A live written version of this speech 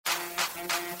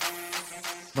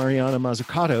Mariana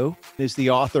Mazzucato is the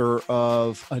author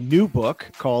of a new book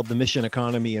called The Mission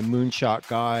Economy, a Moonshot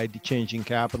Guide to Changing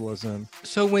Capitalism.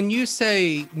 So when you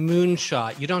say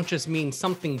moonshot, you don't just mean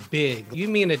something big. You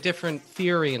mean a different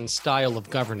theory and style of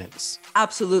governance.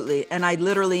 Absolutely. And I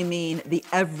literally mean the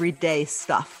everyday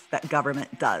stuff that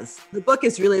government does. The book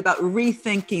is really about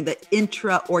rethinking the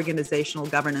intra-organizational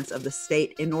governance of the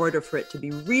state in order for it to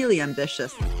be really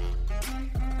ambitious.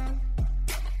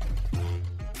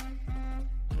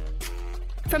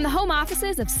 From the home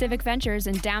offices of Civic Ventures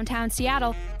in downtown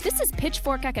Seattle, this is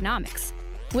Pitchfork Economics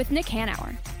with Nick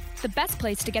Hanauer, the best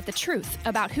place to get the truth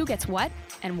about who gets what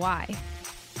and why.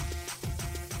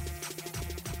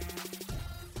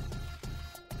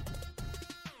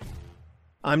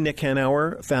 I'm Nick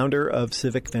Hanauer, founder of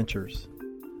Civic Ventures.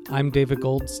 I'm David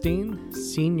Goldstein,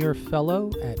 Senior Fellow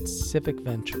at Civic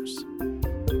Ventures.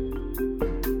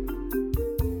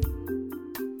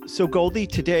 So Goldie,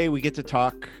 today we get to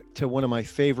talk to one of my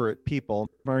favorite people,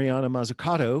 Mariana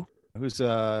Mazzucato, who's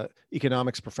an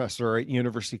economics professor at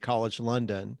University College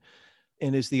London,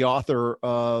 and is the author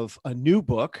of a new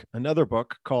book, another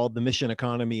book called The Mission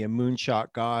Economy, a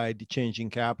Moonshot Guide to Changing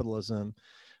Capitalism.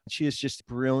 She is just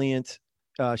brilliant.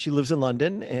 She lives in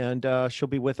London, and she'll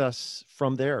be with us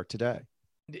from there today.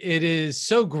 It is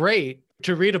so great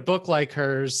to read a book like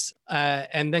hers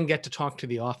and then get to talk to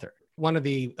the author. One of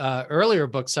the earlier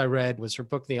books I read was her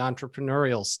book, The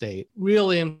Entrepreneurial State,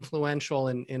 really influential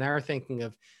in our thinking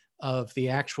of the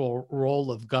actual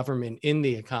role of government in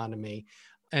the economy.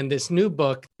 And this new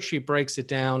book, she breaks it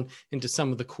down into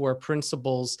some of the core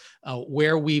principles,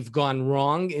 where we've gone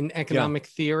wrong in economic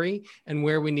theory and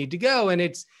where we need to go. And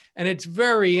it's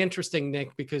very interesting,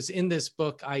 Nick, because in this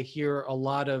book, I hear a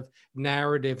lot of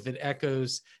narrative that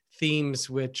echoes themes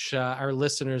which our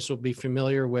listeners will be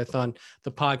familiar with on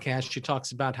the podcast. She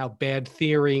talks about how bad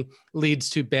theory leads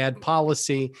to bad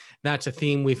policy. That's a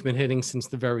theme we've been hitting since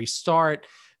the very start.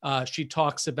 She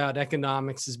talks about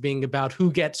economics as being about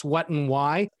who gets what and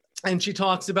why. And she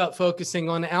talks about focusing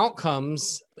on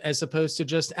outcomes as opposed to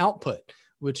just output,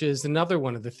 which is another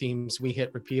one of the themes we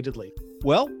hit repeatedly.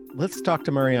 Well, let's talk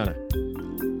to Mariana.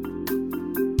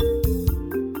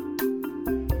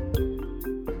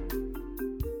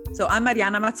 So I'm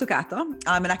Mariana Mazzucato.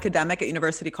 I'm an academic at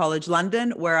University College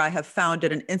London, where I have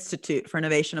founded an Institute for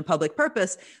Innovation and Public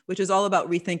Purpose, which is all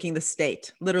about rethinking the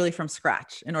state, literally from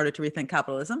scratch, in order to rethink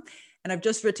capitalism. And I've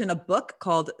just written a book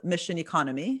called Mission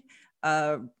Economy.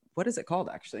 What is it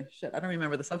called, actually? Shit, I don't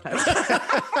remember the subtitle.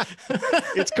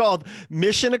 It's called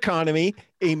Mission Economy,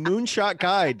 a Moonshot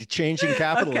Guide to Changing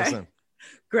Capitalism. Okay.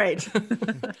 Great.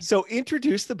 So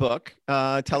introduce the book.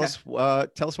 Tell us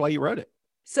why you wrote it.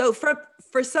 So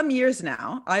for some years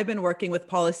now, I've been working with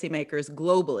policymakers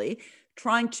globally,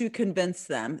 trying to convince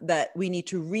them that we need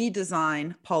to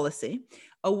redesign policy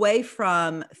away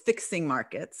from fixing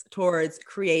markets towards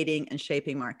creating and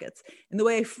shaping markets. And the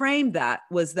way I framed that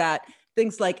was that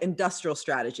things like industrial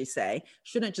strategy, say,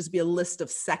 shouldn't just be a list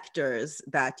of sectors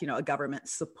that, a government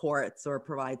supports or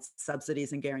provides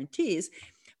subsidies and guarantees,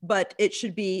 but it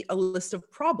should be a list of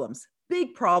problems,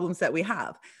 big problems that we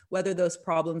have, whether those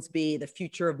problems be the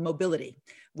future of mobility,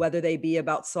 whether they be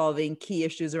about solving key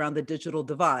issues around the digital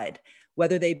divide,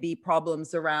 whether they be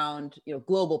problems around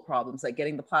global problems like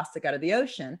getting the plastic out of the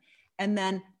ocean, and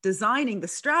then designing the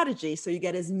strategy so you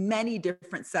get as many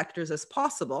different sectors as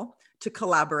possible to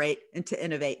collaborate and to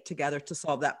innovate together to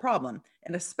solve that problem,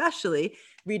 and especially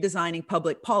redesigning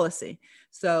public policy.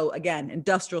 So again,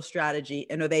 industrial strategy,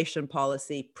 innovation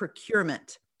policy,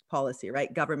 procurement policy,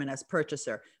 right? Government as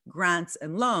purchaser, grants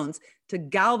and loans to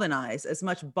galvanize as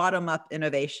much bottom-up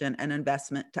innovation and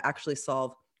investment to actually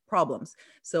solve problems.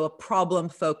 So a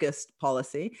problem-focused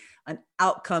policy, an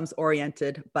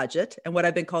outcomes-oriented budget, and what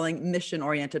I've been calling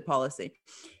mission-oriented policy.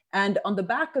 And on the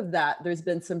back of that, there's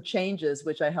been some changes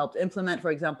which I helped implement.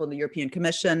 For example, in the European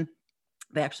Commission,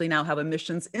 they actually now have a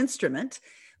missions instrument,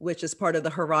 which is part of the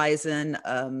Horizon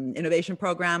Innovation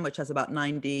Program, which has about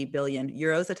 90 billion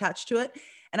euros attached to it.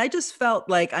 And I just felt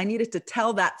like I needed to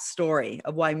tell that story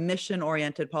of why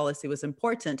mission-oriented policy was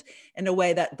important in a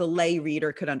way that the lay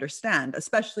reader could understand,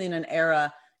 especially in an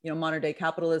era, modern day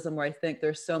capitalism, where I think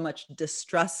there's so much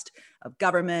distrust of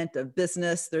government, of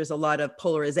business. There's a lot of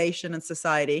polarization in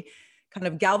society, kind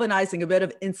of galvanizing a bit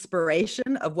of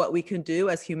inspiration of what we can do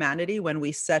as humanity when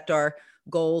we set our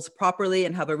goals properly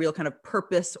and have a real kind of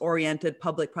purpose-oriented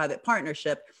public-private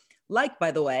partnership. Like,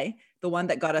 by the way, the one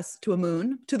that got us to the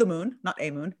moon, 51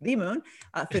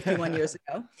 years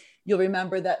ago. You'll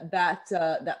remember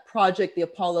that project, the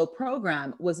Apollo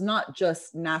program, was not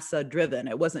just NASA driven.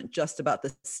 It wasn't just about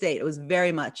the state. It was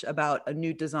very much about a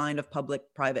new design of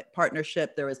public-private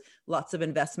partnership. There was lots of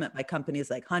investment by companies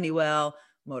like Honeywell,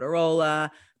 Motorola,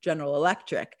 General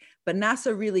Electric. But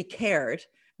NASA really cared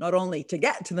not only to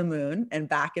get to the moon and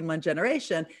back in one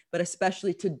generation, but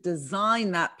especially to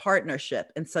design that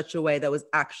partnership in such a way that was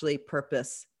actually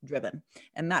purpose driven.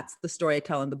 And that's the story I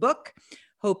tell in the book,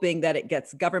 hoping that it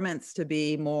gets governments to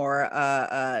be more,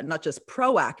 not just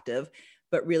proactive,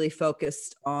 but really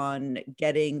focused on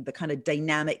getting the kind of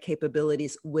dynamic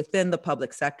capabilities within the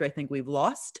public sector I think we've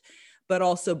lost, but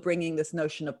also bringing this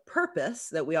notion of purpose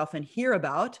that we often hear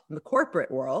about in the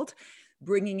corporate world,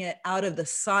 bringing it out of the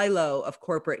silo of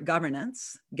corporate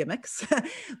governance gimmicks,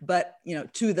 but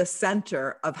to the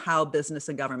center of how business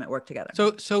and government work together.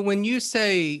 So when you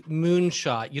say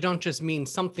moonshot, you don't just mean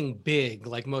something big,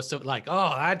 like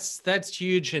that's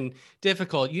huge and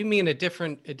difficult. You mean a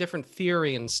different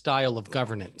theory and style of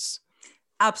governance.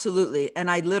 Absolutely. And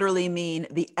I literally mean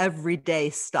the everyday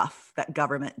stuff that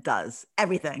government does.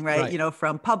 Everything, right?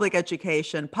 From public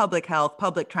education, public health,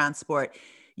 public transport.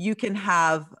 You can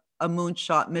have a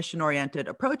moonshot mission-oriented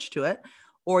approach to it,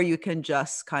 or you can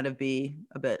just kind of be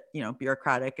a bit,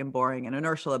 bureaucratic and boring and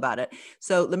inertial about it.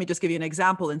 So let me just give you an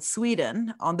example. In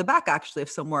Sweden, on the back actually of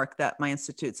some work that my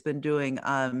institute's been doing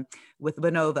with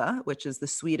Vinnova, which is the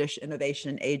Swedish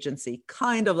innovation agency,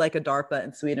 kind of like a DARPA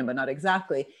in Sweden, but not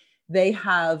exactly. They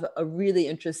have a really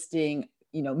interesting,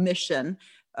 mission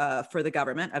for the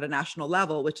government at a national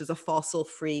level, which is a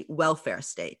fossil-free welfare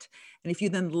state. And if you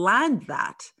then land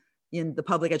that in the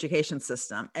public education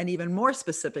system, and even more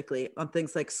specifically on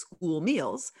things like school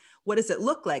meals, what does it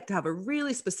look like to have a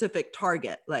really specific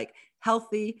target, like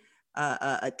healthy,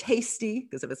 tasty,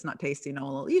 because if it's not tasty, no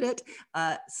one will eat it,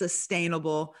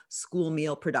 sustainable school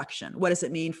meal production? What does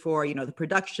it mean for, the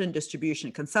production,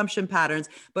 distribution, consumption patterns,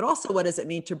 but also what does it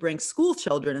mean to bring school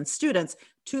children and students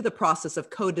to the process of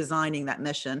co-designing that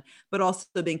mission, but also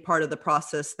being part of the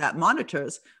process that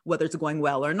monitors whether it's going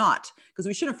well or not? Because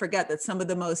we shouldn't forget that some of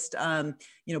the most,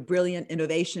 brilliant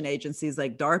innovation agencies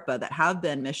like DARPA that have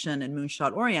been mission and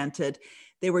moonshot oriented,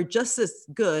 they were just as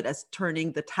good as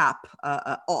turning the tap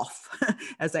off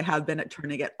as they have been at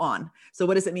turning it on. So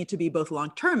what does it mean to be both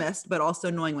long-termist, but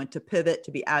also knowing when to pivot,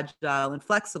 to be agile and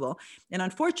flexible? And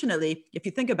unfortunately, if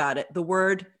you think about it, the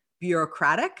word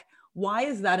bureaucratic, why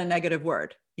is that a negative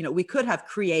word? We could have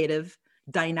creative,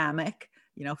 dynamic,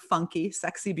 funky,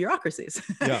 sexy bureaucracies.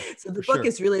 Yeah, so the book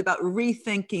is really about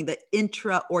rethinking the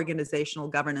intra-organizational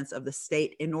governance of the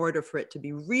state in order for it to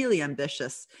be really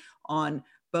ambitious on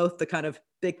both the kind of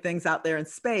big things out there in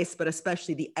space, but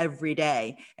especially the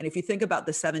everyday. And if you think about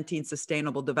the 17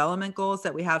 Sustainable Development Goals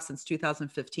that we have since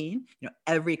 2015,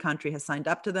 every country has signed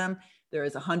up to them. There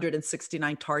is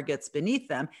 169 targets beneath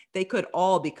them. They could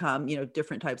all become,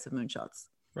 different types of moonshots.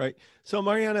 Right. So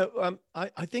Mariana,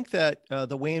 I think that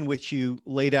the way in which you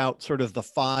laid out sort of the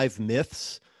 5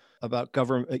 myths about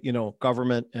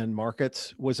government and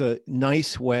markets was a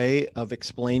nice way of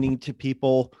explaining to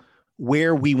people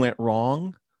where we went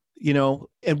wrong,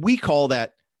 and we call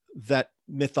that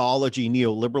mythology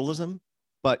neoliberalism,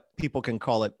 but people can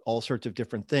call it all sorts of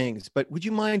different things. But would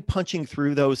you mind punching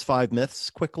through those 5 myths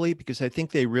quickly? Because I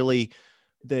think they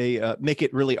make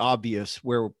it really obvious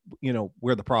where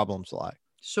the problems lie.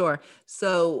 Sure.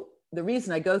 So the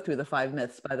reason I go through the 5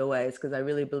 myths, by the way, is because I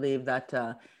really believe that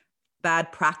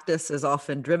bad practice is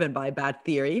often driven by bad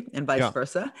theory and vice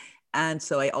versa. And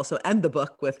so I also end the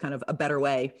book with kind of a better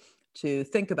way to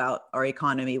think about our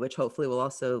economy, which hopefully will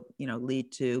also,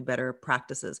 lead to better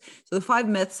practices. So the 5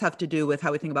 myths have to do with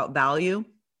how we think about value,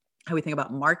 how we think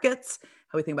about markets,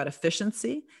 how we think about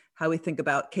efficiency, how we think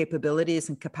about capabilities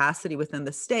and capacity within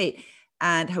the state,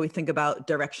 and how we think about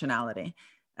directionality.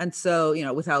 And so,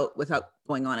 without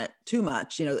going on it too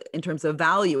much, in terms of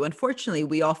value, unfortunately,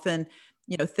 we often,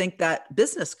 think that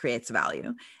business creates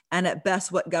value. And at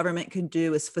best, what government can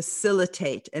do is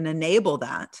facilitate and enable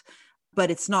that, but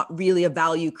it's not really a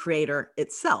value creator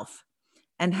itself.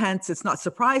 And hence, it's not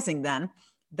surprising then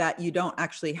that you don't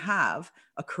actually have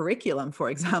a curriculum, for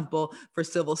example, for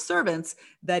civil servants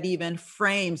that even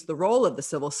frames the role of the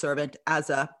civil servant as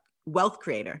a wealth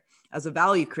creator, as a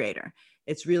value creator.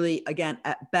 It's really, again,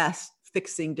 at best,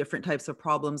 fixing different types of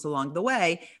problems along the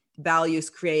way. Values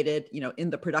created, in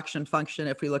the production function,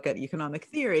 if we look at economic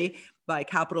theory, by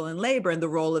capital and labor, and the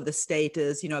role of the state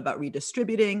is, about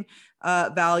redistributing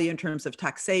value in terms of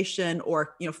taxation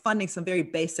or, funding some very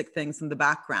basic things in the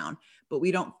background. But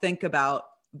we don't think about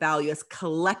value as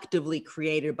collectively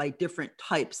created by different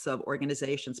types of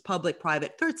organizations, public,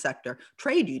 private, third sector,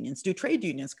 trade unions. Do trade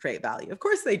unions create value? Of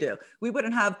course they do. We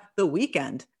wouldn't have the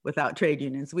weekend without trade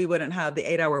unions. We wouldn't have the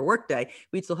 8-hour workday.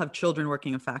 We'd still have children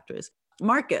working in factories.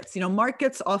 Markets,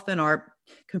 markets often are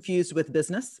confused with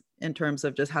business in terms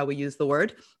of just how we use the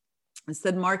word.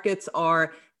 Instead, markets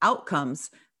are outcomes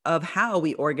of how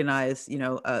we organize,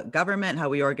 government, how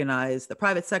we organize the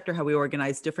private sector, how we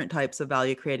organize different types of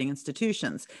value creating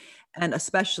institutions, and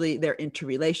especially their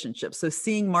interrelationships. So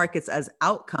seeing markets as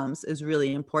outcomes is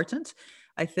really important,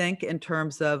 I think, in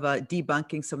terms of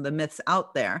debunking some of the myths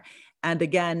out there. And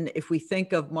again, if we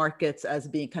think of markets as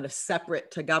being kind of separate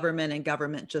to government and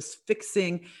government just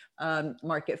fixing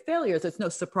market failures, it's no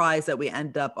surprise that we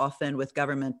end up often with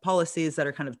government policies that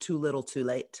are kind of too little, too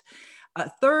late.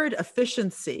 Third,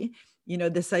 efficiency.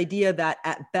 This idea that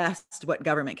at best what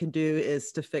government can do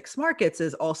is to fix markets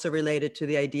is also related to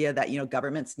the idea that,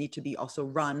 governments need to be also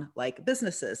run like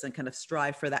businesses and kind of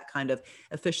strive for that kind of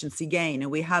efficiency gain.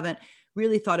 And we haven't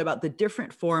really thought about the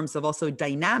different forms of also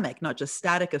dynamic, not just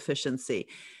static efficiency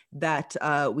that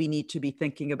we need to be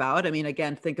thinking about. I mean,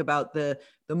 again, think about the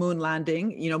moon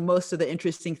landing. Most of the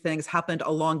interesting things happened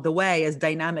along the way as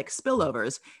dynamic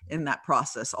spillovers in that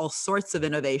process. All sorts of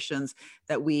innovations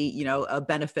that we,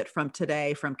 benefit from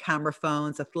today, from camera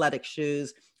phones, athletic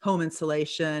shoes, home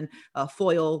insulation,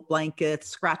 foil blankets,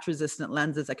 scratch-resistant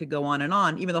lenses. I could go on and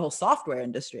on. Even the whole software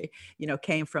industry,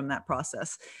 came from that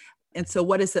process. And so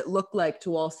what does it look like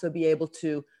to also be able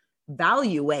to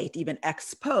evaluate, even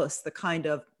ex post, the kind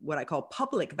of what I call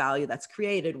public value that's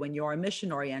created when you're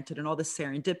mission oriented and all the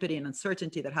serendipity and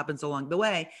uncertainty that happens along the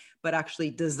way, but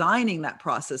actually designing that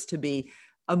process to be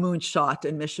a moonshot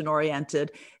and mission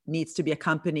oriented needs to be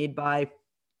accompanied by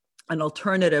an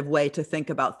alternative way to think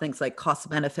about things like cost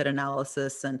benefit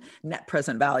analysis and net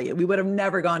present value. We would have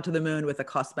never gone to the moon with a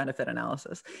cost benefit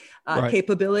analysis. Right.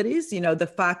 Capabilities,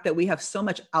 the fact that we have so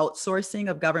much outsourcing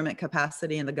of government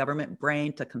capacity and the government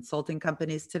brain to consulting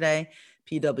companies today,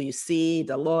 PwC,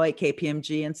 Deloitte,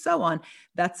 KPMG, and so on.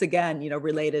 That's again,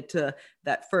 related to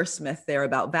that first myth there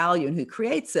about value and who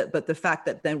creates it. But the fact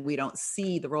that then we don't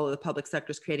see the role of the public sector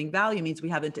as creating value means we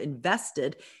haven't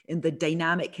invested in the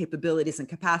dynamic capabilities and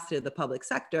capacity of the public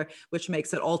sector, which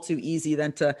makes it all too easy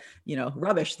then to,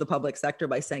 rubbish the public sector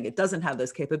by saying it doesn't have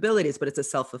those capabilities, but it's a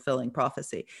self-fulfilling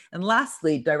prophecy. And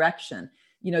lastly, direction.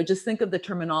 Just think of the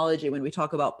terminology when we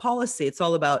talk about policy, it's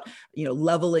all about,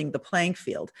 leveling the playing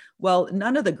field. Well,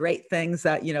 none of the great things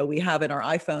that, we have in our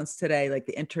iPhones today, like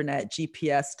the internet,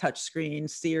 GPS, touchscreen,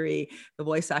 Siri, the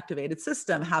voice activated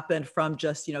system happened from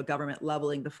just, government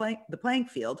leveling the playing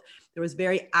field. There was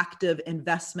very active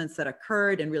investments that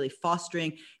occurred in really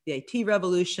fostering the IT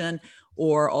revolution,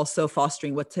 or also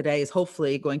fostering what today is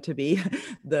hopefully going to be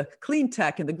the clean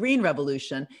tech and the green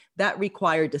revolution that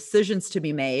require decisions to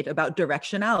be made about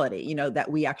directionality,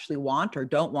 that we actually want or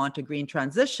don't want a green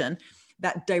transition.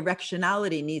 That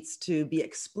directionality needs to be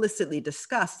explicitly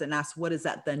discussed and asked, what does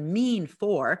that then mean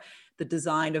for the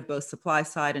design of both supply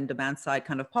side and demand side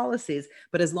kind of policies?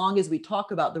 But as long as we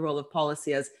talk about the role of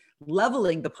policy as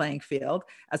leveling the playing field,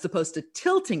 as opposed to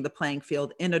tilting the playing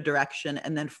field in a direction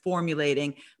and then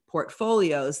formulating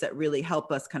portfolios that really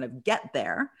help us kind of get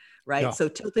there, right? Yeah. So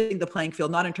tilting the playing field,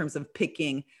 not in terms of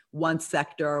picking one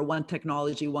sector or one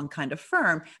technology, one kind of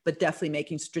firm, but definitely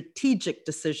making strategic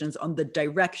decisions on the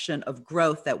direction of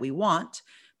growth that we want,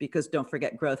 because don't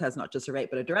forget, growth has not just a rate,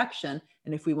 but a direction.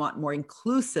 And if we want more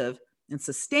inclusive and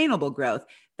sustainable growth,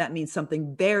 that means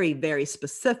something very, very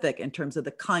specific in terms of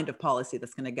the kind of policy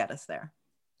that's going to get us there.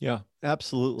 Yeah,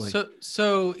 absolutely.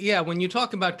 So yeah, when you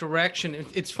talk about direction,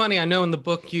 it's funny. I know in the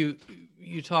book you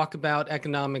talk about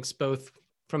economics both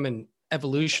from an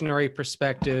evolutionary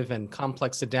perspective and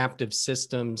complex adaptive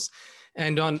systems,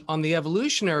 and on the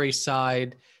evolutionary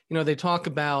side, they talk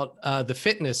about the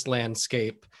fitness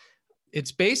landscape.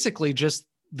 It's basically just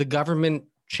the government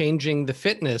changing the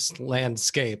fitness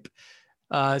landscape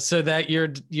so that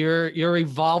you're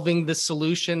evolving the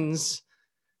solutions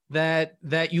that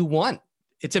you want.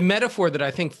 It's a metaphor that I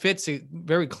think fits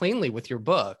very cleanly with your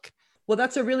book. Well,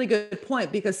 that's a really good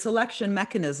point, because selection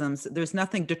mechanisms, there's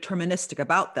nothing deterministic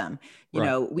about them.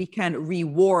 We can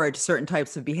reward certain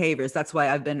types of behaviors. That's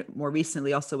why I've been more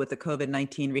recently also with the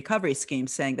COVID-19 recovery scheme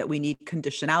saying that we need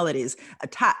conditionalities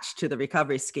attached to the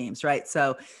recovery schemes, right?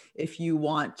 So if you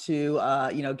want to,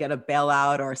 get a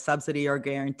bailout or a subsidy or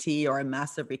guarantee or a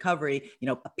massive recovery,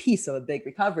 a piece of a big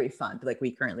recovery fund like we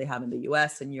currently have in the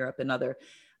US and Europe and other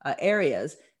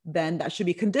areas, then that should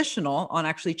be conditional on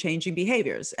actually changing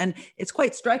behaviors. And it's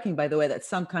quite striking, by the way, that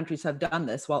some countries have done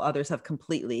this while others have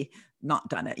completely not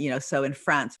done it. So in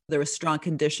France, there were strong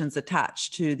conditions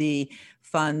attached to the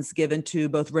funds given to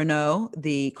both Renault,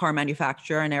 the car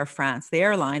manufacturer, and Air France, the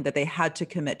airline, that they had to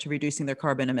commit to reducing their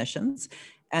carbon emissions.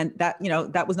 And that,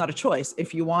 that was not a choice.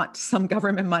 If you want some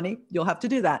government money, you'll have to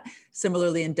do that.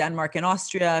 Similarly, in Denmark and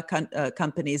Austria,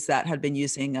 companies that had been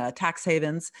using tax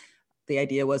havens, the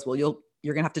idea was, well,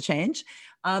 you're going to have to change.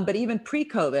 But even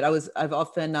pre-COVID, I've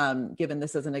often given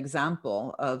this as an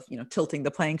example of, tilting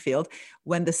the playing field.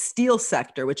 When the steel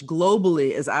sector, which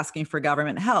globally is asking for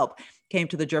government help, came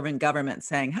to the German government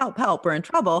saying, help, we're in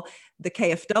trouble, the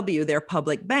KfW, their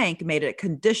public bank, made it a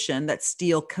condition that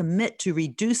steel commit to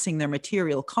reducing their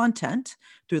material content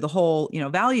through the whole,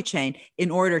 value chain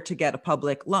in order to get a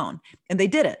public loan. And they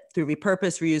did it through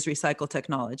repurpose, reuse, recycle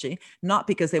technology, not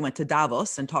because they went to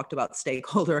Davos and talked about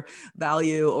stakeholder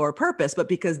value or purpose, but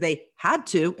because they had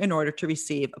to in order to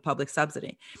receive a public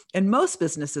subsidy. And most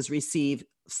businesses receive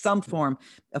some form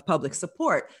of public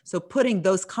support. So putting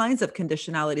those kinds of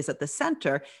conditionalities at the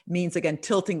center means, again,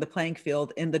 tilting the playing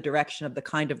field in the direction of the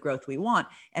kind of growth we want.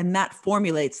 And that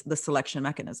formulates the selection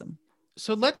mechanism.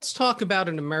 So let's talk about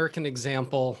an American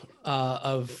example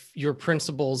of your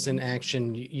principles in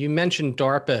action. You mentioned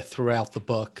DARPA throughout the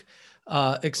book.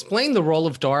 Explain the role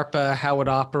of DARPA, how it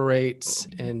operates,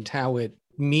 and how it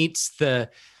meets the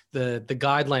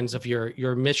guidelines of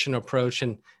your mission approach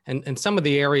and some of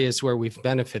the areas where we've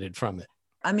benefited from it.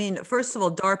 I mean, first of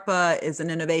all, DARPA is an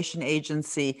innovation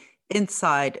agency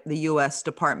inside the U.S.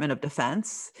 Department of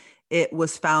Defense. It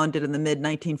was founded in the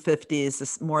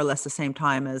mid-1950s, more or less the same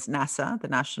time as NASA, the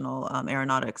National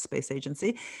Aeronautics Space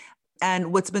Agency.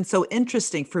 And what's been so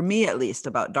interesting for me, at least,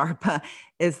 about DARPA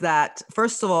is that,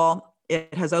 first of all,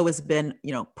 it has always been,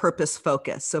 purpose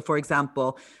focused. So, for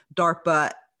example,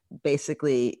 DARPA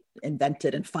basically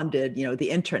invented and funded, the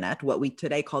internet, what we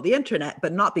today call the internet,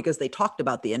 but not because they talked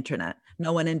about the internet.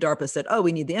 No one in DARPA said, oh,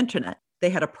 we need the internet.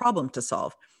 They had a problem to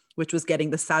solve, which was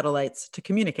getting the satellites to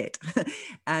communicate.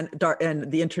 and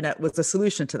the internet was a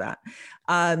solution to that.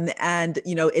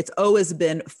 It's always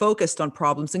been focused on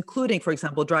problems, including, for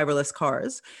example, driverless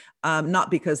cars,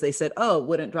 not because they said, oh,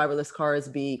 wouldn't driverless cars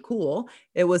be cool?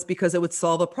 It was because it would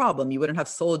solve a problem. You wouldn't have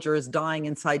soldiers dying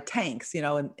inside tanks,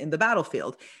 in the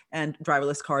battlefield. And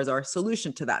driverless cars are a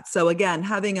solution to that. So again,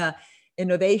 having an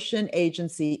innovation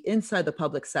agency inside the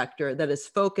public sector that is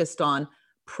focused on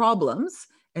problems,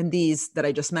 and these that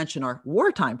I just mentioned are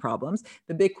wartime problems.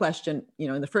 The big question,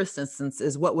 in the first instance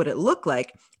is what would it look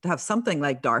like to have something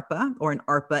like DARPA or an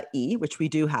ARPA-E, which we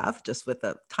do have just with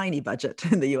a tiny budget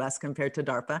in the US compared to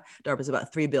DARPA. DARPA is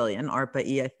about 3 billion.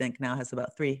 ARPA-E, I think now has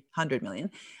about 300 million.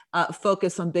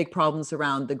 Focus on big problems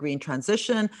around the green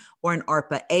transition, or an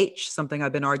ARPA-H, something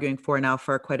I've been arguing for now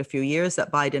for quite a few years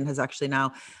that Biden has actually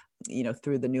now,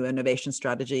 through the new innovation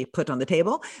strategy, put on the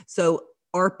table. So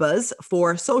ARPAs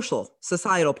for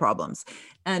societal problems.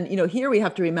 And, here we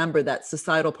have to remember that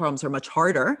societal problems are much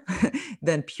harder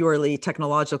than purely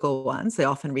technological ones. They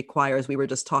often require, as we were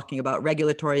just talking about,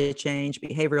 regulatory change,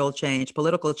 behavioral change,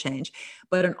 political change.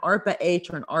 But an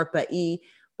ARPA-H or an ARPA-E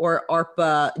or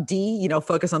ARPA-D,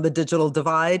 focus on the digital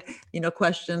divide,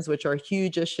 questions, which are a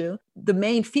huge issue. The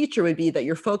main feature would be that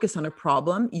you're focused on a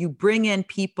problem, you bring in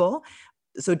people.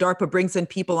 So DARPA brings in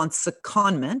people on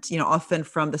secondment, often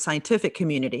from the scientific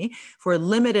community for a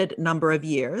limited number of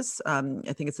years. I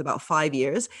think it's about 5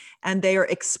 years. And they are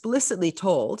explicitly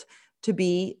told to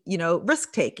be,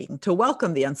 risk-taking, to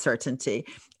welcome the uncertainty.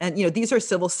 And, these are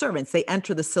civil servants. They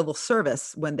enter the civil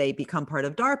service when they become part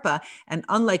of DARPA. And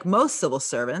unlike most civil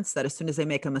servants, that as soon as they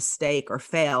make a mistake or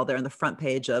fail, they're on the front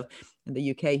page of, in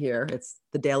the UK here, it's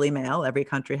the Daily Mail. Every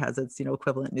country has its,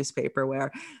 equivalent newspaper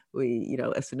where we,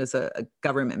 as soon as a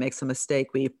government makes a mistake,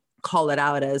 we call it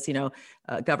out as,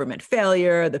 government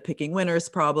failure, the picking winners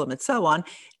problem, and so on.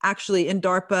 Actually, in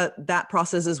DARPA, that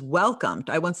process is welcomed.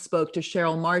 I once spoke to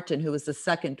Cheryl Martin, who was the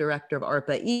second director of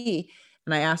ARPA-E,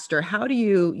 and I asked her, how do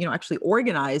you, actually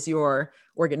organize your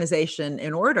organization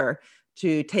in order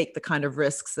to take the kind of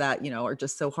risks that, are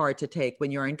just so hard to take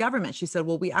when you're in government? She said,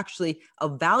 well, we actually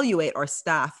evaluate our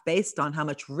staff based on how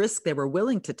much risk they were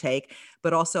willing to take,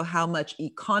 but also how much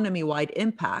economy-wide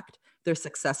impact their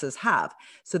successes have.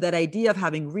 So that idea of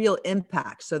having real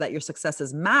impact so that your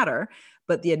successes matter,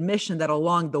 but the admission that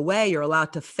along the way you're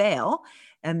allowed to fail,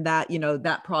 and that,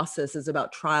 that process is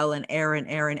about trial and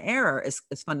error is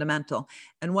fundamental.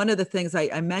 And one of the things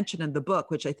I mentioned in the book,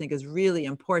 which I think is really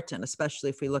important, especially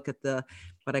if we look at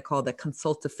what I call the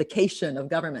consultification of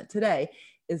government today,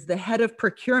 is the head of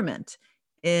procurement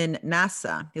in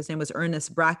NASA, his name was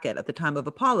Ernest Brackett at the time of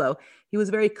Apollo, he was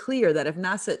very clear that if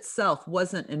NASA itself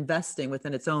wasn't investing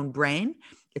within its own brain,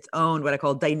 its own what I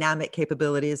call dynamic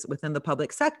capabilities within the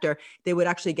public sector, they would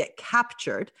actually get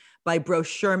captured by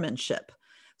brochuremanship.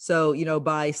 So,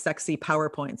 by sexy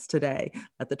PowerPoints today.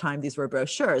 At the time, these were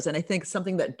brochures. And I think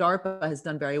something that DARPA has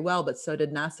done very well, but so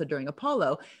did NASA during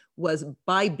Apollo, was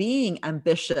by being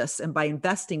ambitious and by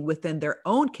investing within their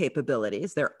own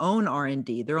capabilities, their own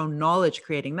R&D, their own knowledge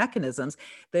creating mechanisms,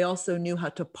 they also knew how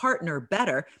to partner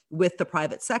better with the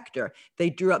private sector. They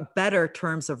drew up better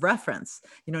terms of reference.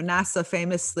 NASA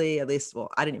famously, at least, well,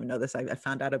 I didn't even know this. I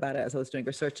found out about it as I was doing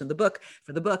research for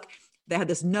the book. They had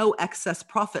this no excess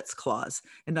profits clause.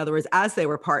 In other words, as they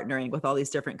were partnering with all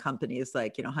these different companies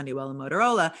like, Honeywell and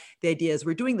Motorola, the idea is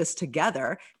we're doing this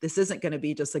together. This isn't going to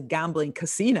be just a gambling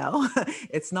casino.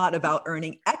 It's not about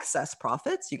earning excess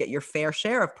profits. You get your fair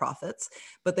share of profits,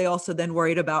 but they also then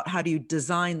worried about how do you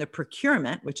design the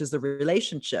procurement, which is the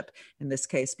relationship in this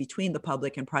case between the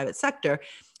public and private sector,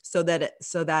 so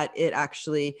that it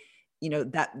actually,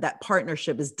 that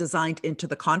partnership is designed into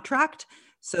the contract.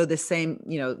 So the same,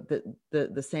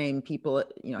 the same people,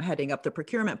 heading up the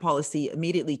procurement policy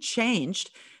immediately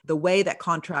changed the way that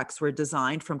contracts were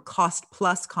designed from cost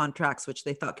plus contracts, which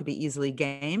they thought could be easily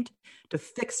gamed, to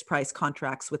fixed price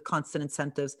contracts with constant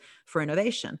incentives for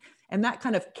innovation. And that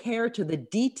kind of care to the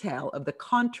detail of the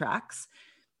contracts,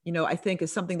 I think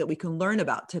is something that we can learn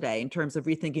about today in terms of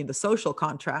rethinking the social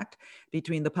contract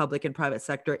between the public and private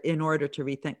sector in order to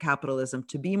rethink capitalism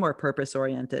to be more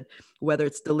purpose-oriented, whether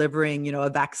it's delivering, a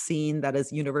vaccine that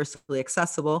is universally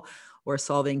accessible or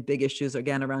solving big issues,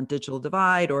 again, around digital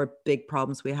divide or big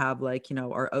problems we have like,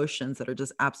 our oceans that are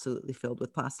just absolutely filled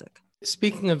with plastic.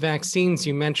 Speaking of vaccines,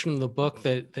 you mentioned in the book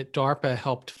that DARPA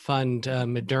helped fund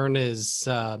Moderna's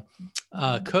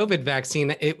COVID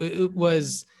vaccine. It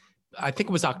was, I think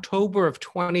it was October of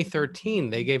 2013,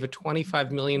 they gave a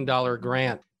 $25 million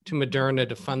grant to Moderna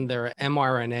to fund their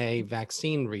mRNA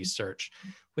vaccine research.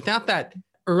 Without that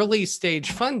early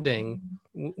stage funding,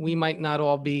 we might not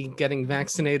all be getting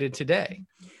vaccinated today.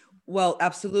 Well,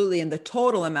 absolutely. And the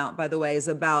total amount, by the way, is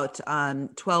about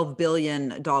 $12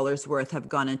 billion worth have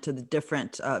gone into the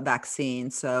different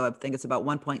vaccines. So I think it's about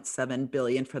 $1.7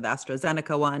 billion for the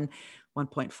AstraZeneca one,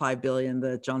 $1.5 billion,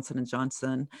 the Johnson &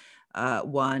 Johnson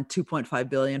one, $2.5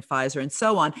 billion Pfizer, and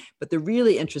so on. But the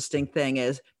really interesting thing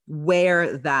is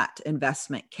where that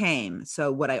investment came. So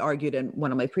what I argued in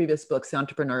one of my previous books, The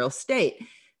Entrepreneurial State,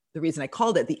 the reason I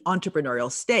called it the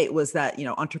entrepreneurial state was that,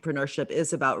 entrepreneurship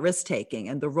is about risk taking,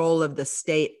 and the role of the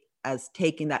state as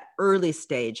taking that early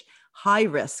stage, high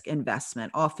risk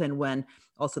investment, often when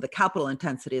also the capital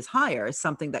intensity is higher, is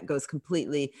something that goes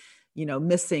completely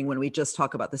missing when we just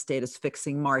talk about the state as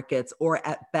fixing markets or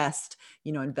at best,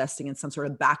 investing in some sort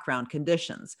of background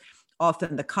conditions.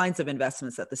 Often the kinds of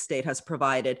investments that the state has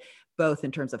provided, both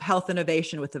in terms of health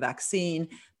innovation with the vaccine,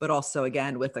 but also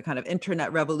again, with the kind of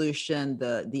internet revolution,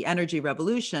 the energy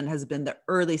revolution has been the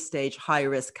early stage, high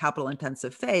risk, capital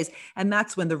intensive phase. And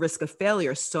that's when the risk of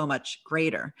failure is so much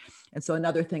greater. And so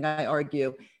another thing I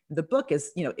argue the book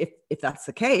is, if that's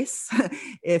the case,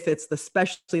 if it's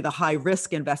especially the high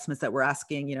risk investments that we're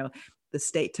asking, the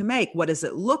state to make, what does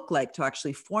it look like to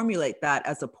actually formulate that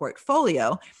as a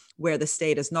portfolio where the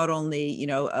state is not only,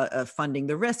 funding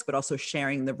the risk, but also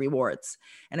sharing the rewards?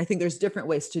 And I think there's different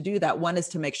ways to do that. One is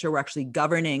to make sure we're actually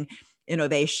governing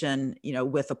innovation,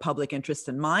 with a public interest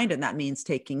in mind. And that means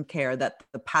taking care that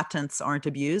the patents aren't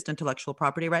abused, intellectual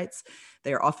property rights.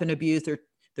 They are often abused.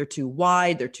 They're too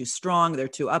wide, they're too strong, they're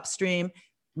too upstream,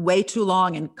 way too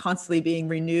long, and constantly being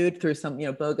renewed through some,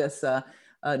 bogus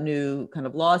new kind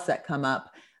of laws that come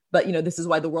up. But, this is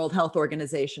why the World Health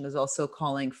Organization is also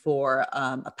calling for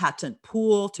a patent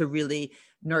pool to really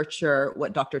nurture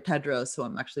what Dr. Tedros, who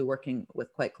I'm actually working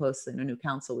with quite closely in a new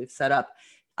council we've set up.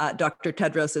 Dr.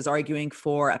 Tedros is arguing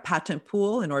for a patent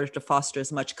pool in order to foster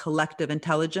as much collective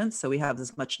intelligence. So we have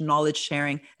as much knowledge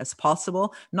sharing as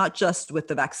possible, not just with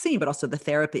the vaccine, but also the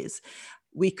therapies.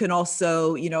 We can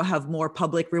also, have more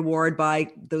public reward by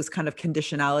those kind of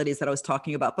conditionalities that I was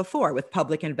talking about before. With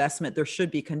public investment, there should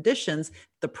be conditions.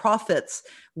 The profits,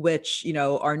 which,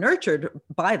 are nurtured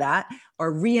by that,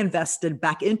 are reinvested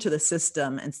back into the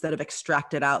system instead of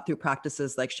extracted out through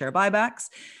practices like share buybacks.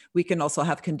 We can also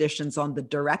have conditions on the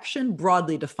direction,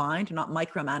 broadly defined, not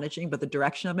micromanaging, but the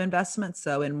direction of investment.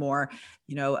 So in more,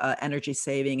 energy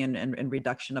saving and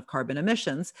reduction of carbon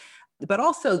emissions. But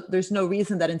also, there's no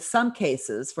reason that in some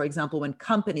cases, for example, when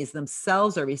companies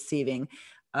themselves are receiving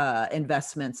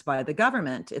investments by the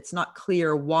government, it's not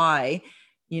clear why,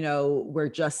 we're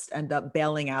just end up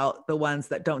bailing out the ones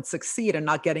that don't succeed and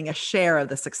not getting a share of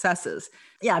the successes.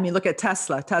 Yeah, I mean, look at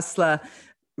Tesla. Tesla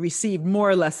received more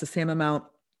or less the same amount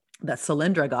that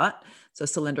Solyndra got. So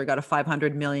Solyndra got a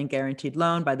 500 million guaranteed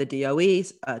loan by the DOE.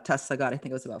 Tesla got, I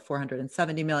think it was about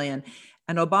 470 million.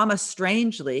 And Obama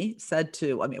strangely said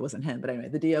to, I mean, it wasn't him, but anyway,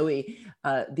 the DOE,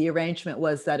 the arrangement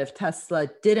was that if Tesla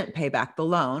didn't pay back the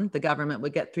loan, the government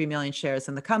would get 3 million shares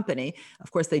in the company.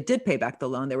 Of course, they did pay back the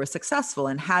loan. They were successful.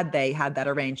 And had they had that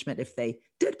arrangement, if they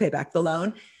did pay back the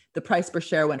loan, the price per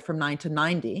share went from 9 to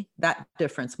 90. That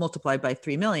difference multiplied by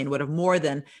 3 million would have more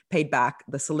than paid back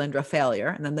the Solyndra failure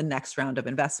and then the next round of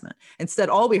investment. Instead,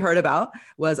 all we heard about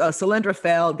was, Solyndra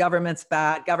failed, government's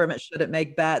bad, government shouldn't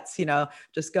make bets,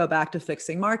 just go back to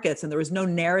fixing markets. And there was no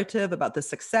narrative about the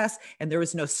success, and there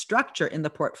was no structure in the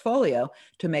portfolio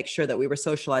to make sure that we were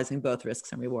socializing both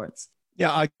risks and rewards.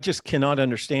 Yeah, I just cannot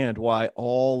understand why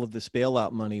all of this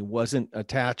bailout money wasn't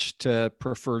attached to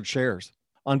preferred shares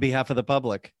on behalf of the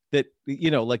public. That,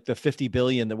 like the 50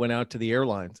 billion that went out to the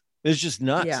airlines. It's just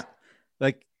nuts. Yeah.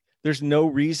 Like, there's no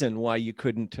reason why you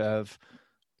couldn't have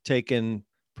taken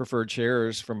preferred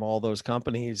shares from all those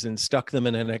companies and stuck them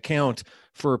in an account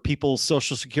for people's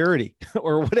Social Security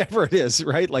or whatever it is,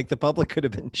 right? Like, the public could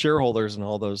have been shareholders and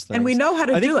all those things. And we know how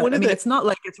to do it. I mean, it's not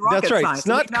like it's rocket That's right. science. It's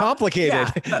not complicated.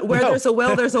 Yeah, but where there's a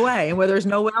will, there's a way. And where there's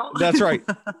no will. That's right.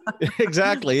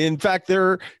 Exactly. In fact, there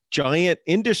are giant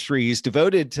industries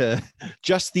devoted to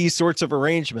just these sorts of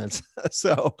arrangements.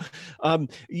 So,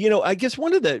 I guess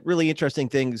one of the really interesting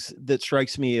things that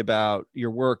strikes me about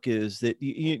your work is that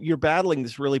you're battling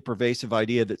this really pervasive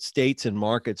idea that states and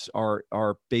markets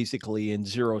are basically in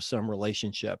zero-sum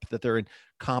relationship, that they're in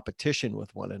competition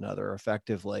with one another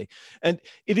effectively. And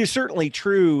it is certainly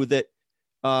true that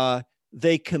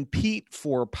they compete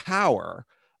for power,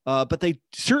 but they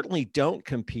certainly don't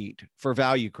compete for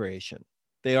value creation.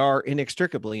 They are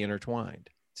inextricably intertwined,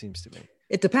 it seems to me.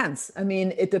 It depends. I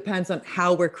mean, it depends on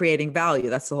how we're creating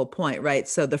value. That's the whole point, right?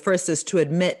 So the first is to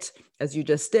admit, as you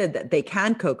just did, that they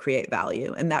can co-create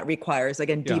value. And that requires,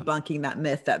 again, debunking that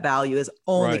myth that value is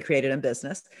only created in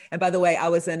business. And by the way, I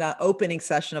was in an opening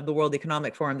session of the World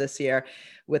Economic Forum this year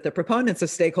with the proponents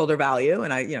of stakeholder value,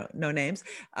 and no names.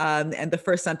 And the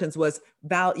first sentence was,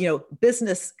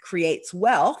 business creates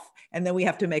wealth. And then we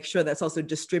have to make sure that's also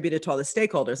distributed to all the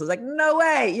stakeholders. I was like, no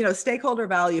way, stakeholder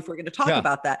value, if we're going to talk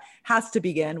about that, has to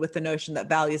begin with the notion that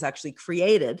value is actually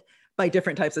created by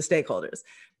different types of stakeholders.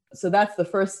 So that's the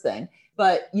first thing.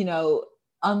 But,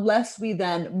 unless we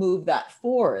then move that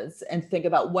forwards and think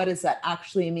about what does that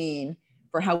actually mean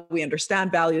for how we understand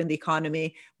value in the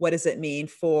economy, what does it mean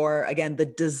for, again, the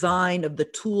design of the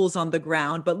tools on the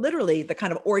ground, but literally the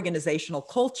kind of organizational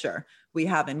culture we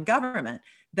have in government,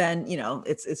 then,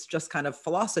 it's just kind of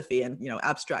philosophy and,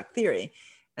 abstract theory.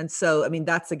 And so, I mean,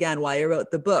 that's again why I wrote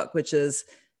the book, which is,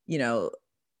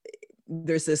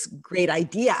 there's this great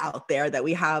idea out there that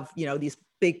we have, these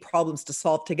big problems to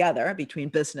solve together between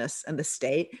business and the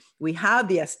state. We have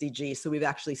the SDG, so we've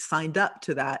actually signed up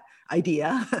to that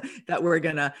idea that we're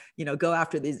gonna, go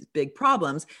after these big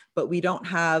problems, but we don't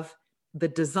have the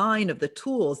design of the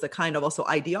tools, the kind of also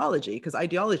ideology, because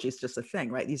ideology is just a thing,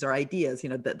 right? These are ideas,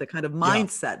 the kind of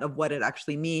mindset of what it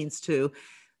actually means to,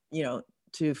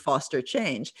 to foster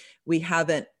change. We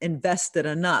haven't invested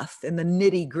enough in the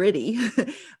nitty gritty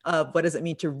of what does it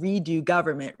mean to redo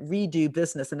government, redo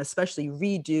business, and especially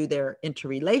redo their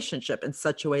interrelationship in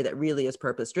such a way that really is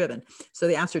purpose driven. So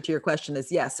the answer to your question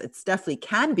is yes, it's definitely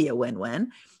can be a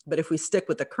win-win. But if we stick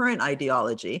with the current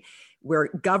ideology, we're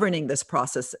governing this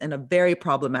process in a very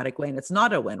problematic way, and it's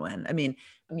not a win-win. I mean,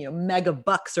 mega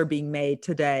bucks are being made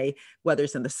today, whether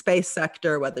it's in the space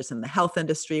sector, whether it's in the health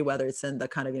industry, whether it's in the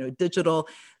kind of, digital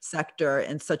sector,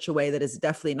 in such a way that is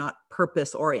definitely not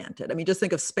purpose-oriented. I mean, just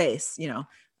think of space,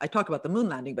 I talk about the moon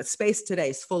landing, but space today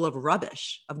is full of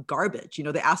rubbish, of garbage.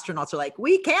 The astronauts are like,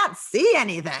 we can't see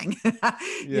anything.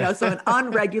 So an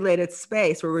unregulated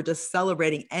space where we're just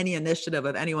celebrating any initiative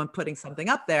of anyone putting something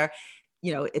up there,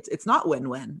 it's not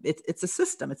win-win. It's a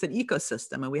system, it's an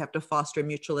ecosystem, and we have to foster a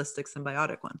mutualistic,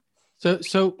 symbiotic one.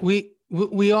 So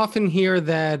we often hear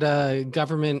that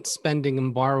government spending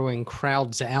and borrowing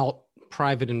crowds out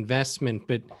private investment,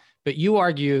 but you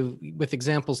argue with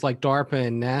examples like DARPA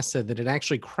and NASA that it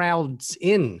actually crowds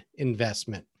in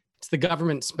investment. It's the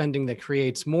government spending that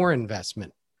creates more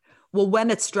investment. Well,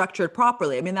 when it's structured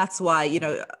properly. I mean, that's why,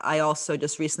 I also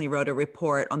just recently wrote a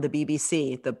report on the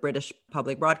BBC, the British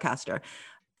public broadcaster.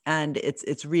 And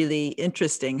it's really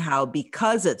interesting how,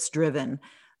 because it's driven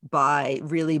by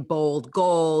really bold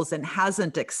goals and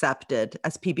hasn't accepted,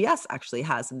 as PBS actually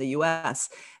has in the US,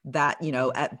 that,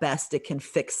 at best it can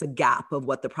fix a gap of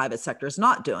what the private sector is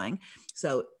not doing.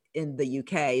 So in the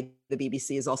UK, the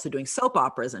BBC is also doing soap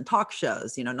operas and talk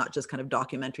shows, not just kind of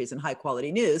documentaries and high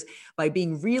quality news, by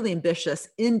being really ambitious,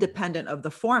 independent of the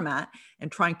format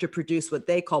and trying to produce what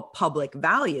they call public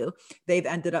value. They've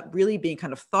ended up really being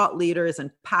kind of thought leaders and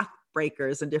path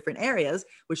breakers in different areas,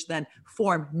 which then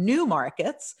form new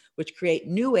markets, which create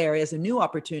new areas and new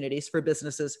opportunities for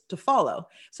businesses to follow.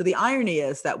 So the irony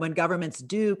is that when governments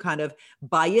do kind of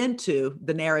buy into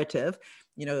the narrative,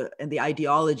 and the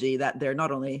ideology that they're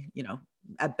not only,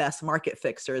 at best market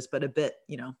fixers, but a bit,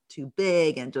 too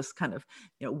big and just kind of,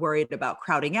 worried about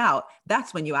crowding out,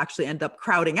 that's when you actually end up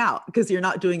crowding out because you're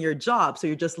not doing your job. So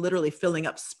you're just literally filling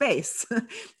up space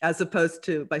as opposed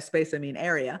to, by space, I mean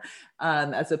area,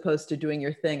 as opposed to doing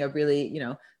your thing of really,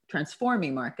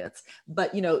 transforming markets.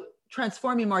 But,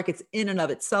 transforming markets in and of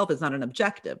itself is not an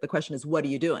objective. The question is, what are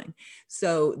you doing?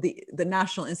 So the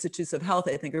National Institutes of Health,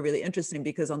 I think, are really interesting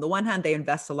because on the one hand, they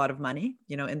invest a lot of money,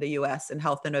 in the US in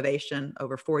health innovation,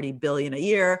 over 40 billion a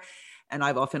year. And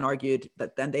I've often argued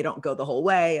that then they don't go the whole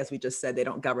way. As we just said, they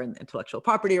don't govern intellectual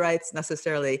property rights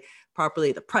necessarily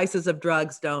properly. The prices of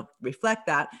drugs don't reflect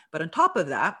that. But on top of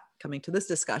that, coming to this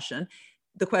discussion,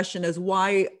 the question is,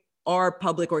 why are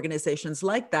public organizations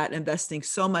like that investing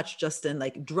so much just in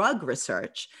like drug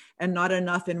research and not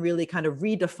enough in really kind of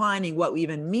redefining what we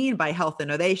even mean by health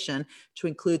innovation to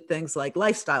include things like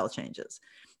lifestyle changes,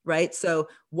 right? So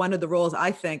one of the roles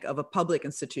I think of a public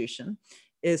institution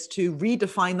is to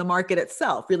redefine the market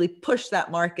itself, really push that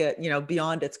market,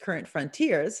 beyond its current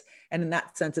frontiers. And in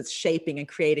that sense, it's shaping and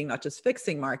creating, not just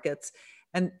fixing markets.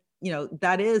 And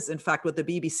that is, in fact, what the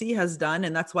BBC has done.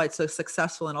 And that's why it's so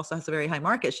successful and also has a very high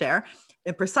market share.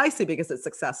 And precisely because it's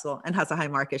successful and has a high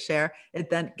market share, it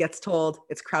then gets told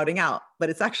it's crowding out, but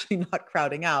it's actually not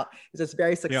crowding out. It's just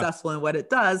very successful in what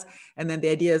it does. And then the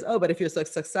idea is, but if you're so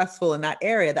successful in that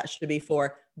area, that should be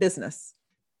for business.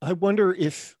 I wonder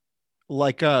if,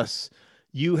 like us,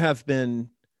 you have been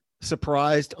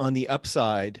surprised on the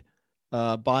upside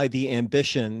by the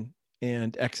ambition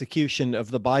and execution of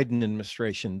the Biden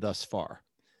administration thus far?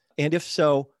 And if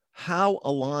so, how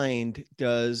aligned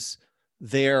does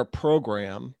their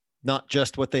program, not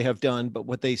just what they have done, but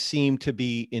what they seem to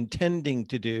be intending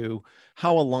to do,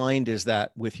 how aligned is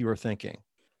that with your thinking?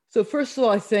 So first of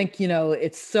all, I think,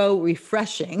 it's so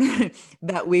refreshing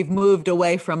that we've moved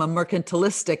away from a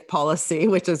mercantilistic policy,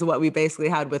 which is what we basically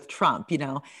had with Trump,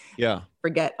 Yeah.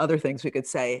 Forget other things we could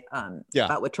say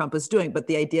about what Trump was doing, but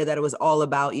the idea that it was all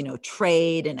about,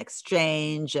 trade and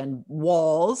exchange and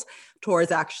walls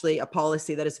towards actually a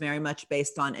policy that is very much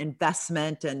based on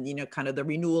investment and, kind of the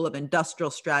renewal of industrial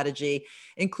strategy,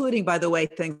 including, by the way,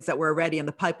 things that were already in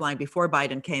the pipeline before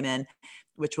Biden came in,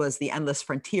 which was the Endless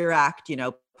Frontier Act,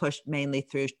 pushed mainly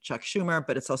through Chuck Schumer,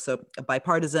 but it's also a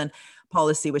bipartisan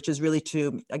policy, which is really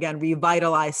to, again,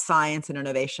 revitalize science and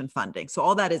innovation funding. So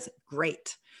all that is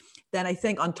great. Then I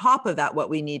think on top of that,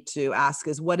 what we need to ask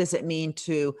is, what does it mean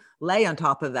to lay on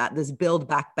top of that this Build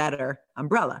Back Better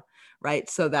umbrella, right?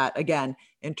 So that, again,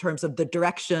 in terms of the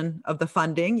direction of the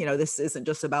funding, this isn't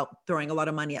just about throwing a lot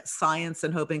of money at science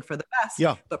and hoping for the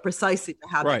best, but precisely to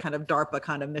have that kind of DARPA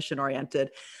kind of mission oriented.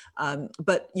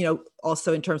 But,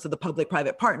 also in terms of the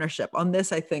public-private partnership on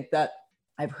this, I think that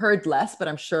I've heard less, but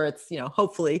I'm sure it's,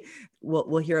 hopefully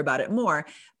we'll hear about it more.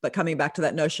 But coming back to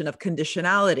that notion of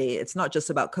conditionality, it's not just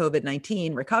about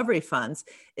COVID-19 recovery funds.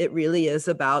 It really is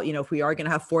about, if we are going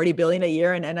to have 40 billion a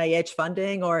year in NIH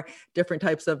funding or different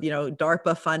types of,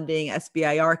 DARPA funding,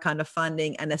 SBIR kind of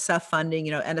funding, NSF funding,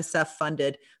 NSF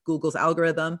funded Google's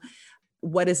algorithm.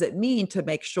 What does it mean to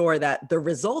make sure that the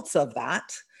results of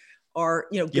that are,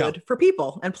 good for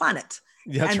people and planet?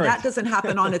 That's right. That doesn't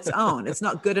happen on its own. It's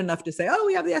not good enough to say,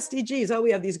 we have the SDGs. We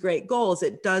have these great goals.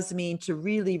 It does mean to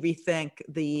really rethink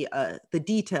the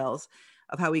details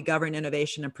of how we govern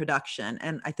innovation and production.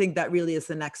 And I think that really is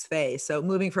the next phase. So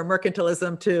moving from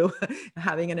mercantilism to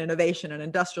having an innovation and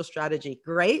industrial strategy,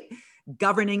 great.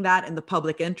 Governing that in the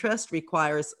public interest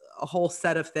requires a whole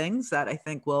set of things that I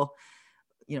think will,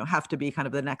 have to be kind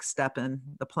of the next step in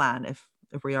the plan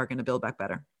if we are going to build back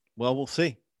better. Well, we'll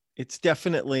see. It's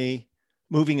definitely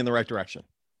moving in the right direction.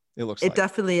 It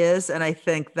definitely is. And I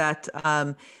think that,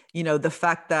 the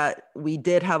fact that we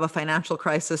did have a financial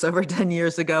crisis over 10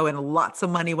 years ago and lots of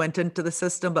money went into the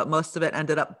system, but most of it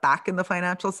ended up back in the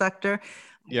financial sector.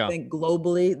 I think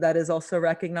globally that is also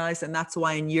recognized. And that's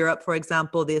why in Europe, for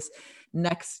example, this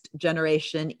next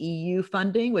generation EU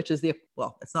funding, which is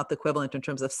it's not the equivalent in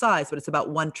terms of size, but it's about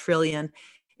 1 trillion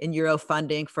in euro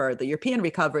funding for the European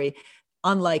recovery.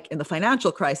 Unlike in the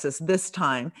financial crisis, this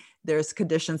time there's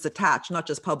conditions attached, not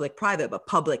just public-private, but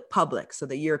public-public. So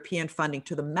the European funding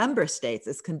to the member states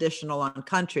is conditional on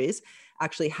countries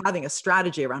actually having a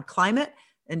strategy around climate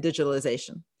and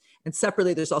digitalization. And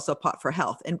separately, there's also a pot for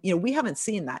health. And we haven't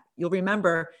seen that. You'll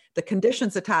remember the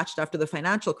conditions attached after the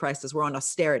financial crisis were on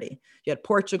austerity. You had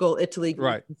Portugal, Italy,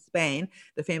 Greece, and Spain,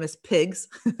 the famous pigs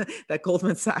that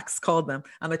Goldman Sachs called them.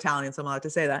 I'm Italian, so I'm allowed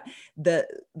to say that.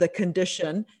 The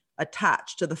condition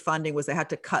attached to the funding was they had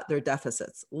to cut their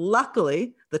deficits.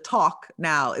 Luckily, the talk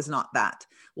now is not that.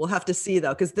 We'll have to see,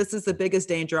 though, because this is the biggest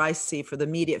danger I see for the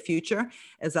immediate future,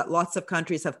 is that lots of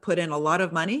countries have put in a lot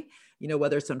of money,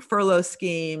 whether it's on furlough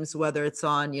schemes, whether it's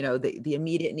on, the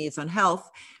immediate needs on health.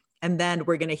 And then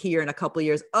we're going to hear in a couple of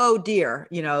years, oh dear,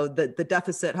 the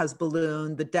deficit has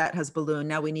ballooned, the debt has ballooned.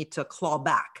 Now we need to claw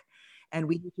back. And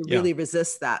we need to really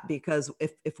resist that, because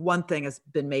if one thing has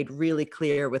been made really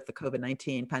clear with the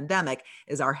COVID-19 pandemic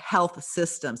is our health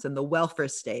systems and the welfare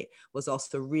state was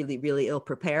also really, really ill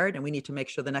prepared. And we need to make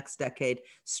sure the next decade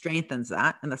strengthens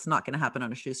that. And that's not going to happen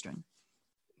on a shoestring.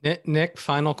 Nick,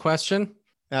 final question.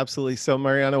 Absolutely. So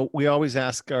Mariana, we always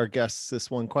ask our guests this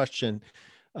one question.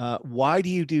 Why do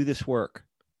you do this work?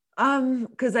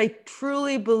 Because I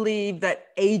truly believe that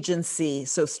agency,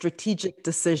 so strategic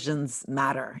decisions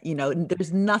matter.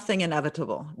 There's nothing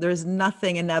inevitable. There's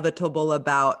nothing inevitable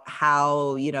about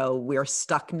how, we're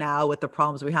stuck now with the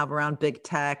problems we have around big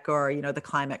tech or, the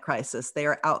climate crisis. They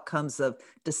are outcomes of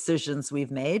decisions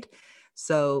we've made.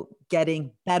 So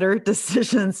getting better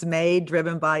decisions made,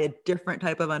 driven by a different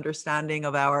type of understanding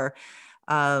of our,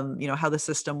 how the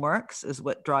system works, is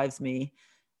what drives me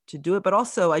to do it. But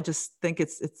also, I just think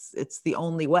it's the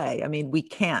only way. I mean, we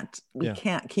can't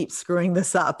keep screwing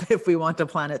this up if we want a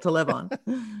planet to live on.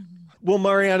 Well,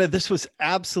 Mariana, this was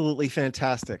absolutely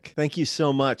fantastic. Thank you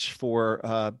so much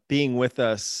for being with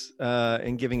us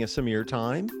and giving us some of your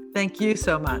time. Thank you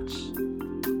so much.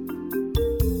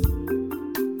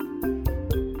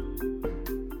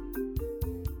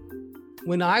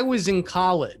 When I was in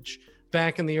college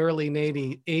back in the early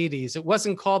 80s, it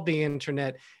wasn't called the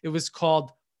internet. It was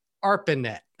called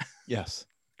ARPANET. Yes,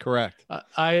 correct.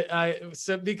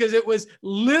 So because it was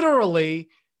literally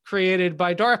created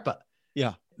by DARPA.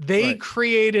 Yeah. They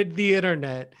created the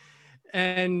internet.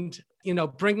 And,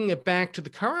 bringing it back to the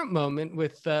current moment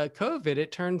with COVID,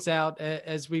 it turns out,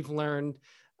 as we've learned,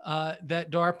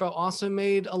 that DARPA also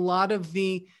made a lot of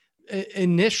the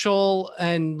initial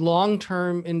and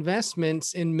long-term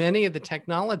investments in many of the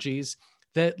technologies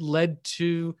that led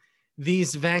to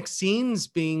these vaccines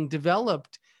being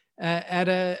developed at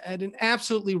an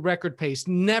absolutely record pace.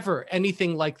 Never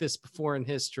anything like this before in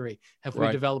history have we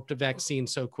developed a vaccine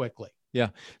so quickly. Yeah.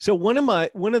 So one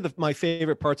of my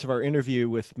favorite parts of our interview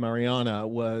with Mariana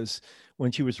was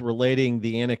when she was relating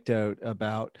the anecdote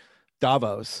about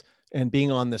Davos and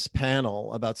being on this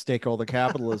panel about stakeholder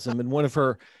capitalism, and one of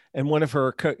her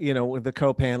the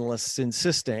co-panelists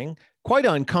insisting, quite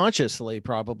unconsciously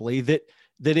probably, that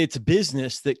it's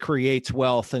business that creates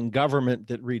wealth and government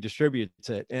that redistributes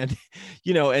it. And,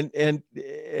 and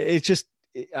it's just,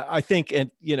 I think,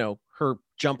 and, her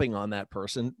jumping on that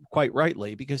person quite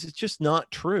rightly, because it's just not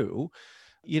true.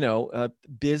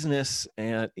 Business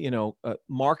and,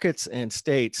 markets and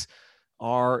states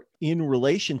are in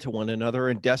relation to one another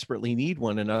and desperately need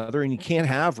one another. And you can't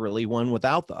have really one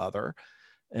without the other.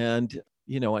 And,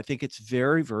 I think it's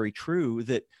very, very true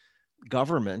that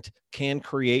government can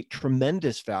create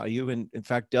tremendous value, and in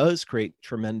fact does create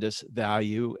tremendous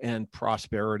value and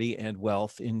prosperity and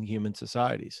wealth in human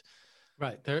societies.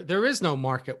 Right. There is no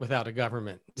market without a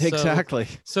government. Exactly.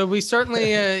 So we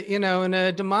certainly, in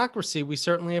a democracy, we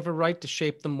certainly have a right to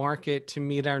shape the market to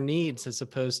meet our needs as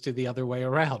opposed to the other way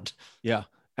around. Yeah,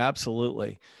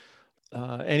 absolutely.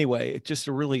 Anyway, just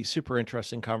a really super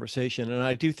interesting conversation. And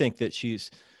I do think that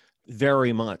she's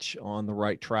very much on the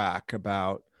right track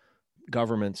about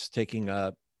governments taking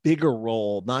a bigger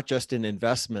role, not just in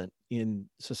investment in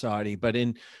society, but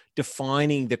in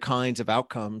defining the kinds of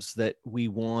outcomes that we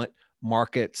want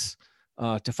markets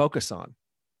to focus on.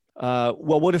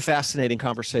 Well, what a fascinating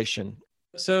conversation.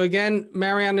 So again,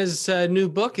 Mariana's new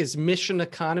book is Mission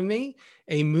Economy,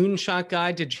 a moonshot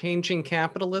guide to changing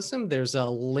capitalism. There's a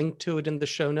link to it in the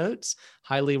show notes.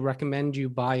 Highly recommend you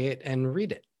buy it and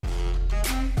read it.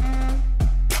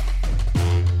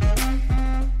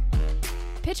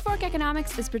 Pitchfork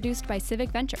Economics is produced by Civic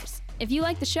Ventures. If you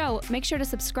like the show, make sure to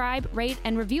subscribe, rate,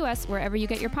 and review us wherever you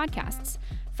get your podcasts.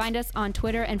 Find us on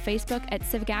Twitter and Facebook at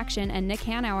Civic Action and Nick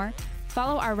Hanauer.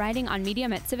 Follow our writing on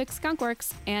Medium at Civic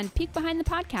Skunkworks, and peek behind the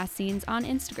podcast scenes on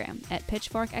Instagram at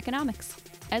Pitchfork Economics.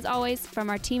 As always, from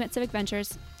our team at Civic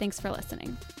Ventures, thanks for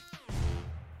listening.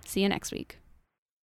 See you next week.